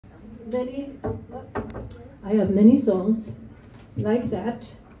I have many songs like that,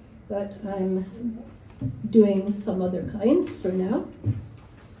 but I'm doing some other kinds for now.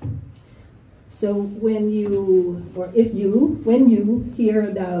 So when you hear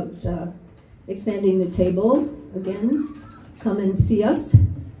about expanding the table, again, come and see us.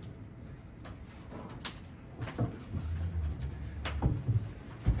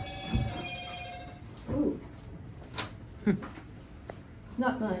 Ooh. It's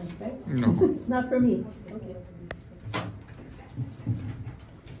not mine, right? No. It's not for me. Okay.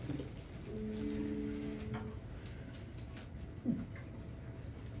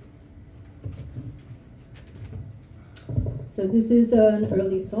 So this is an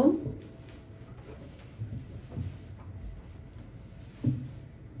early song.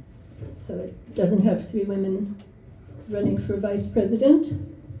 So it doesn't have three women running for vice president.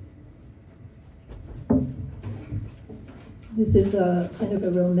 This is a kind of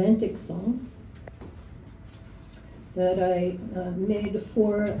a romantic song that I made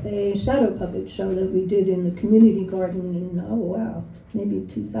for a shadow puppet show that we did in the community garden in, oh wow, maybe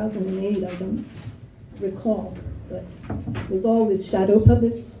 2008, I don't recall, but it was all with shadow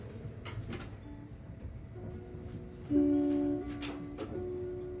puppets.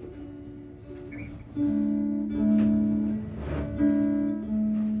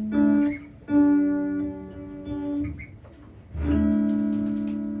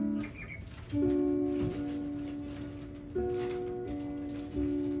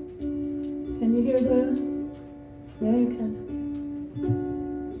 Can you hear the, yeah you can.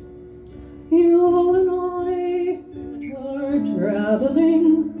 You and I are traveling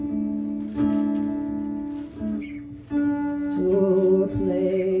to a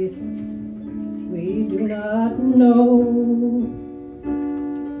place we do not know.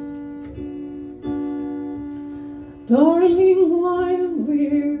 Darling, while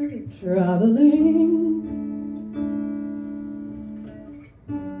we're traveling,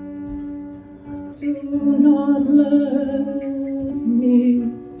 do not let me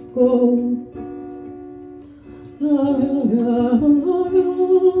go.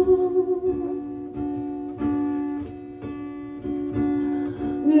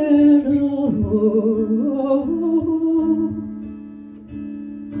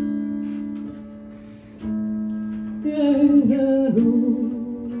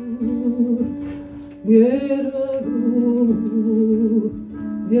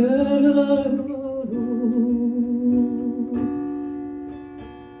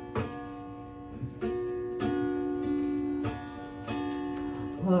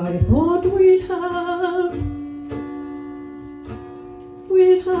 I thought we'd have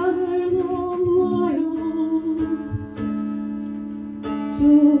a long while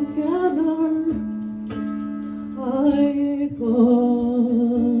together. I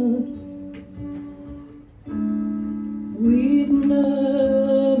thought we'd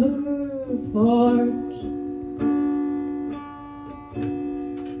never part.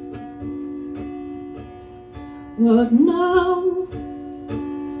 But now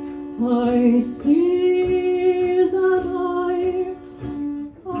I see that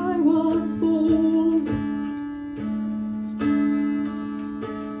I was fooled,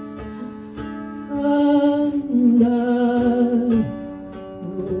 and that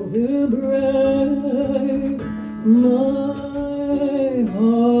will break my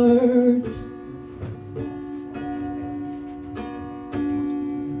heart.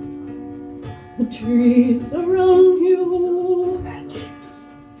 The trees around you,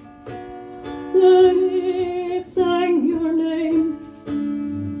 they sang your name,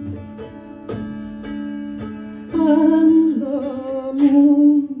 and the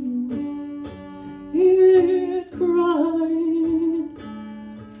moon, it cried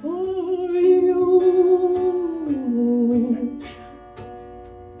for you.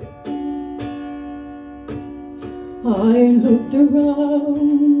 I looked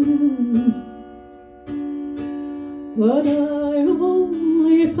around, but I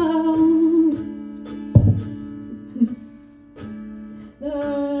only found that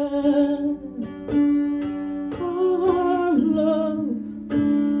our love,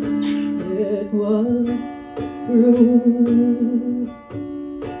 it was through.